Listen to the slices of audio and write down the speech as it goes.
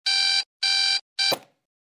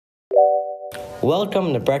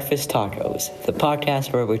Welcome to Breakfast Tacos, the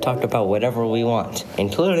podcast where we talk about whatever we want,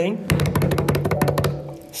 including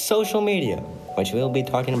social media, which we'll be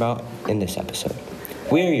talking about in this episode.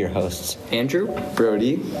 We're your hosts, Andrew,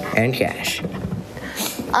 Brody, and Cash.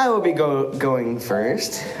 I will be going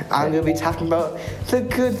first. I'm going to be talking about the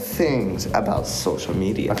good things about social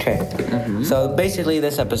media. Okay. Mm-hmm. So basically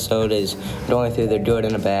this episode is going through the good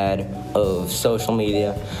and the bad of social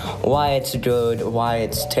media, why it's good, why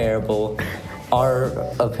it's terrible, our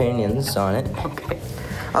opinions on it.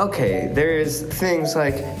 Okay, there's things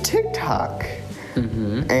like TikTok.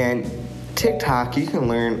 Mm-hmm. And TikTok, you can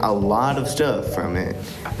learn a lot of stuff from it.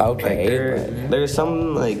 Okay. Like there's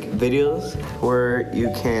some videos where you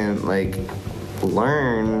can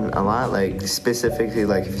learn a lot, specifically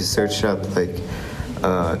if you search up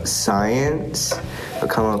science, it'll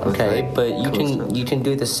come up with but cool you can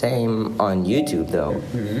do the same on YouTube though.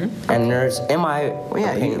 Mm-hmm. And there's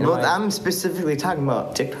I'm specifically talking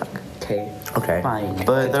about TikTok. Okay. Fine.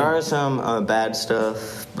 But there are some bad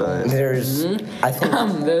stuff. But there's, I think,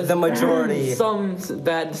 the majority. Some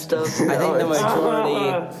bad stuff. I think the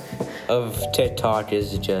majority of TikTok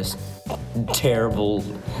is just terrible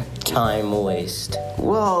time waste.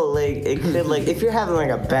 Well, it could if you're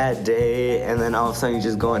having a bad day and then all of a sudden you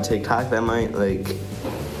just go on TikTok, that might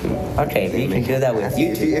Okay, but you can do that with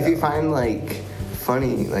YouTube. If you find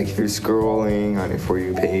funny, if you're scrolling on your For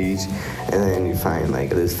You page and then you find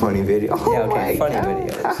this funny video. Funny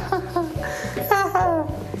videos.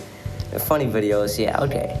 Funny videos, yeah,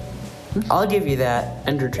 okay. I'll give you that.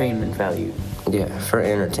 Entertainment value. Yeah, for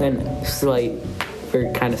entertainment. And slight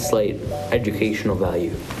educational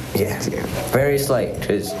value. Yeah. Very slight,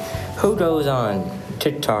 because who goes on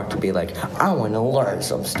TikTok to be I want to learn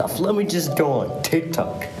some stuff. Let me just go on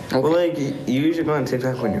TikTok. Okay. Well, you usually go on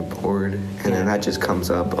TikTok when you're bored, and then that just comes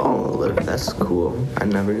up. Oh, look, that's cool. I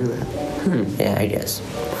never knew that. Yeah, I guess.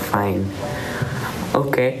 Fine.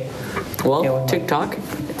 Okay. Well, TikTok,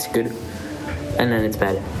 it's good, and then it's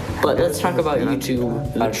bad. But let's talk about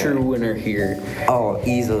YouTube, the true winner here. Oh,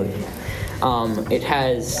 easily. It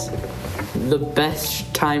has the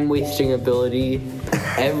best time-wasting ability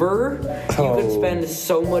ever. You can spend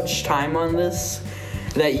so much time on this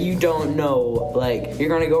that you don't know. You're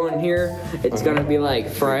gonna go in here, it's gonna be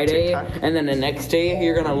Friday, and then the next day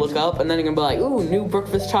you're gonna look up, and then you're gonna be ooh, new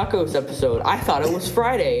Breakfast Tacos episode. I thought it was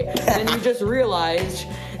Friday. And you just realized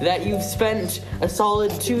that you've spent a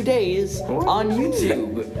solid 2 days on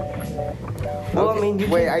YouTube. Well, I mean,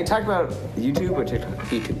 wait, I talked about YouTube or TikTok?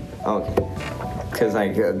 YouTube. Oh, okay. Because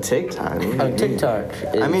TikTok. TikTok.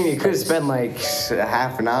 I mean, you could spend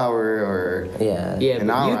half an hour or an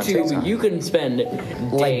hour on TikTok. YouTube. You can spend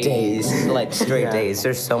days, straight days.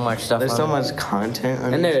 There's so much stuff. There's so much content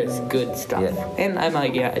on and YouTube. there's good stuff. Yeah. And I'm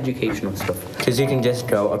educational stuff. Because you can just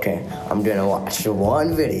go, okay, I'm gonna watch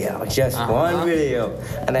one video, one video,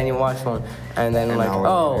 and then you watch one, and then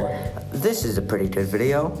this is a pretty good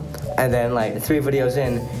video. And then 3 videos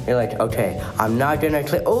in, you're okay, I'm not gonna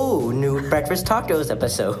click. Oh, new Breakfast Tacos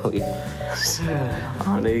episode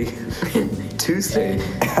on a Tuesday.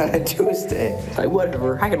 On a Tuesday.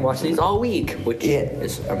 Whatever, I can watch these all week, which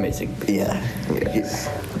is amazing. Yeah. Yes.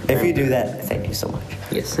 If you do that, thank you so much.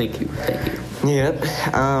 Yes, thank you. Yep.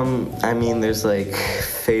 I mean, there's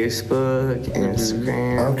Facebook,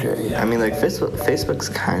 Instagram. Okay. I mean, Facebook's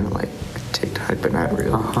kind of TikTok, but not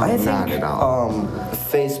really. I think not at all.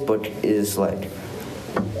 Facebook is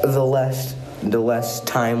the less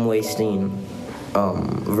time wasting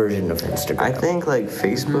version of Instagram. I think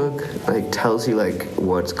Facebook tells you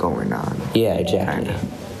what's going on. Yeah, exactly.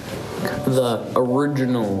 The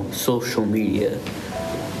original social media.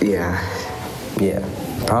 Yeah. Yeah,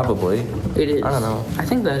 probably. It is. I don't know. I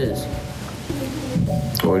think that is.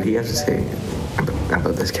 What do you have to say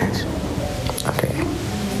about this, Cash? Okay.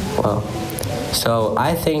 Well, so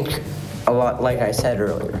I think a lot, like I said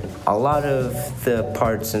earlier, a lot of the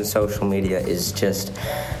parts in social media is just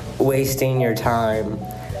wasting your time,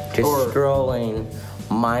 scrolling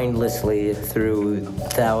mindlessly through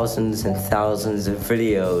thousands and thousands of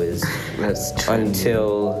videos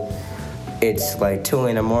until it's 2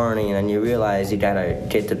 a.m. and you realize you gotta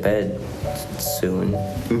get to bed soon.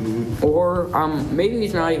 Mm-hmm. Or maybe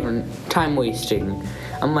it's not even time wasting.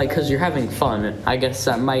 Because you're having fun. I guess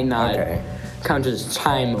that might not count as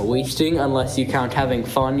time wasting unless you count having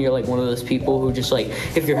fun. You're one of those people who just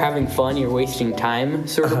if you're having fun, you're wasting time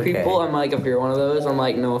sort of people. I'm if you're one of those, I'm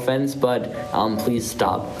no offense, but please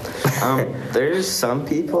stop. There's some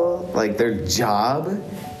people their job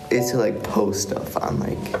is to post stuff on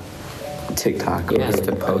TikTok. Yeah,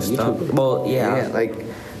 to post stuff. Well, yeah.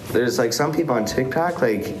 There's some people on TikTok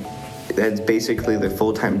that's basically their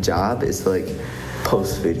full-time job is to like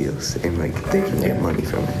post videos and like they can get money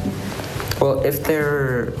from it. Well, if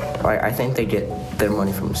they're, I think they get their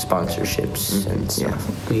money from sponsorships and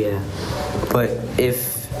stuff. Yeah. But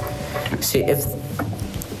if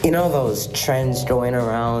you know those trends going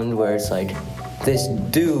around where it's like this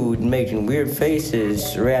dude making weird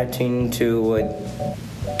faces reacting to a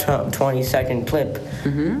 20-second clip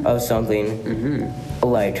of something,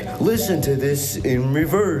 like listen to this in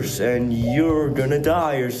reverse and you're gonna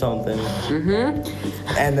die or something,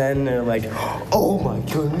 and then they're like, oh my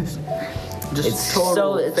goodness. Just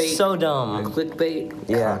It's so dumb. Clickbait.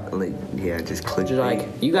 Yeah. Just click. Just like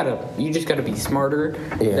you just gotta be smarter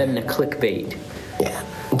than the clickbait. Yeah.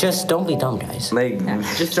 Just don't be dumb, guys. Like,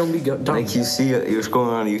 Just don't be dumb. like you see, you're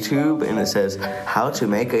scrolling on YouTube and it says how to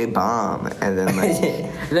make a bomb, and then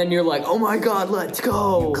like Then you're like, oh my god, let's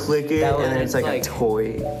go. click it, and then it's like a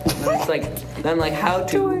toy. Then like how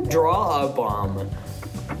to draw a bomb.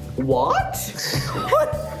 What?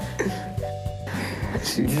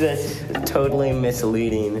 That's totally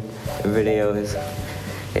misleading videos.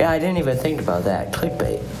 Yeah, I didn't even think about that.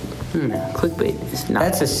 Clickbait. Clickbait is not.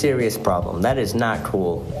 That's a serious problem. That is not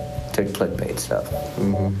cool to clickbait stuff.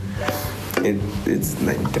 It's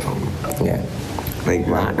like dumb. Yeah. Like,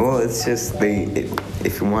 well, it's just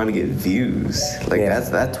if you want to get views, like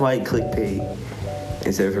that's why clickbait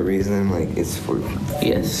is there for a reason. Like, it's for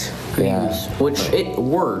Yes. Yeah. Views. Which it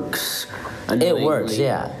works. It works, annoyingly.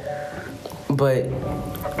 yeah. But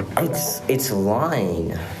it's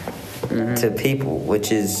lying to people,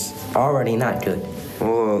 which is already not good.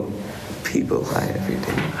 Well, people lie every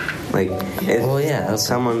day. Like, if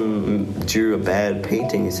someone drew a bad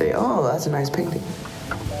painting, you say, "Oh, that's a nice painting."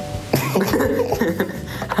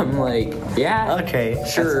 I'm like, yeah. Okay.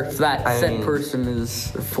 Sure, if that I said mean- person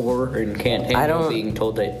is for and can't handle being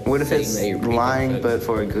told that. What if saying it's they read lying, it. but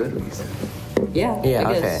for a good reason? Yeah, Yeah,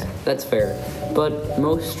 I guess okay. that's fair. But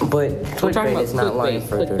most. But we're talking clickbait about is not lying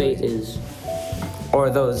for a good Clickbait reason. is. Or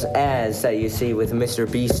those ads that you see with Mr.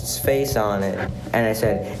 Beast's face on it. And I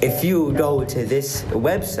said, if you go to this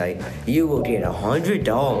website, you will get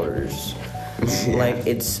 $100. Like,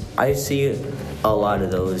 I see a lot of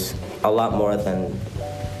those, a lot more than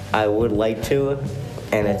I would like to.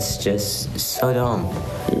 And it's just so dumb.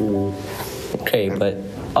 Okay, but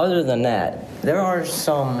other than that, there are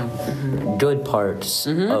some good parts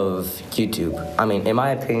of YouTube. I mean, in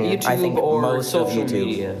my opinion, I think YouTube or most of social YouTube.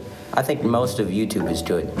 media. I think most of YouTube is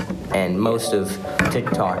good, and most of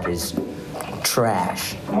TikTok is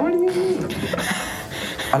trash. What do you mean?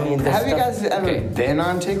 I mean, the Have you stuff- guys ever been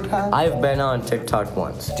on TikTok? I've been on TikTok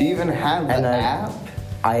once. Do you even have the And app?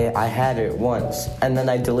 I had it once, and then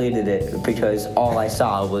I deleted it because all I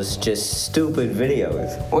saw was just stupid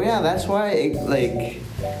videos. Well, yeah, that's why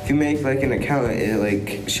if you make like an account, it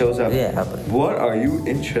like shows up. Yeah, but- What are you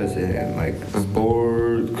interested in? Like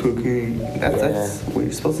sports, cooking. That's what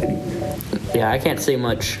you're supposed to do. Yeah, I can't say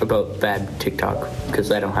much about bad TikTok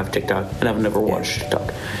because I don't have TikTok and I've never watched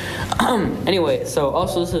TikTok. Anyway, so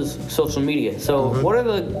also this is social media. So what are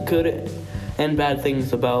the good and bad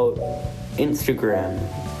things about Instagram?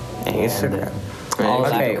 And Instagram. all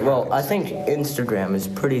that Okay, crap? well, I think Instagram is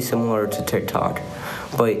pretty similar to TikTok,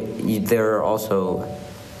 but there are also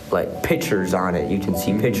like pictures on it. You can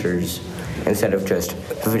see pictures instead of just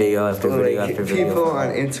video after video Like after video. people on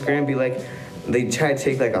Instagram be like, they try to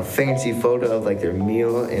take like a fancy photo of like their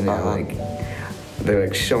meal and then like they're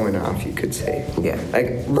like showing off. You could say. Yeah.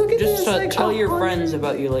 Like, look at Just this. Like, tell your 100 friends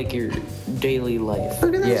about your daily life.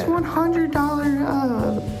 Look at this Yeah.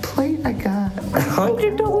 $100 plate I got.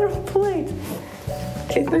 $100 plate.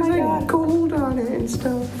 There's like gold on it and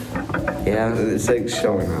stuff. Yeah. It's like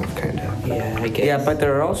showing off, kind of. Yeah, I guess. Yeah, but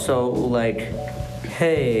they're also like,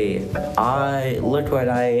 hey, look what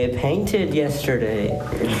I painted yesterday.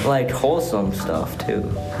 Like wholesome stuff too.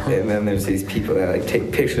 And then there's these people that like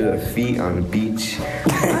take pictures of their feet on the beach.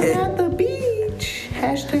 I'm at the beach.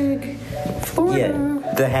 Hashtag Florida.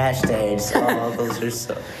 Yeah, the hashtags. Oh, those are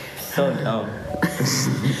so dumb.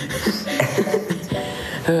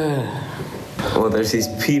 Well, there's these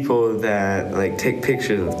people that like take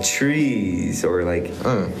pictures of trees or like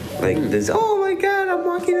this. Oh my God! I'm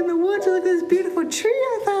walking in the woods. Look at this beautiful tree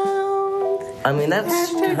I found. I mean, that's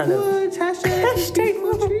Hashtag kind of woods. Hashtag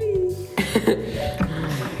beautiful tree.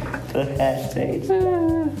 the hashtags.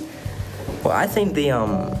 Well, I think the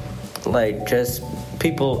like just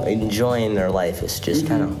people enjoying their life is just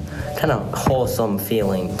kind of wholesome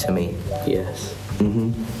feeling to me. Yes.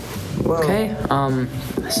 Well, Okay.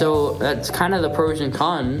 So that's kind of the pros and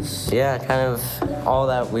cons. Yeah, kind of all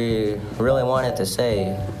that we really wanted to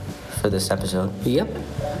say for this episode. Yep.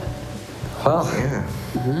 Well, Yeah.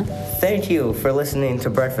 Thank you for listening to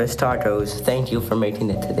Breakfast Tacos. Thank you for making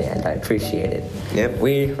it to the end. I appreciate it. Yep.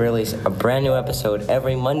 We release a brand new episode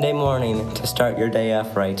every Monday morning to start your day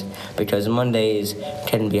off right, because Mondays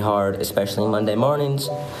can be hard, especially Monday mornings.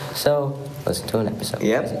 So listen to an episode.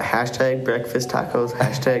 Yep. Hashtag breakfast tacos.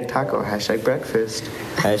 Hashtag taco. Hashtag breakfast.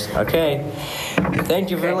 Okay.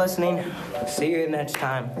 Thank you for listening. See you next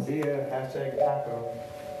time. See ya. Hashtag taco.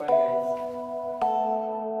 Bye, guys.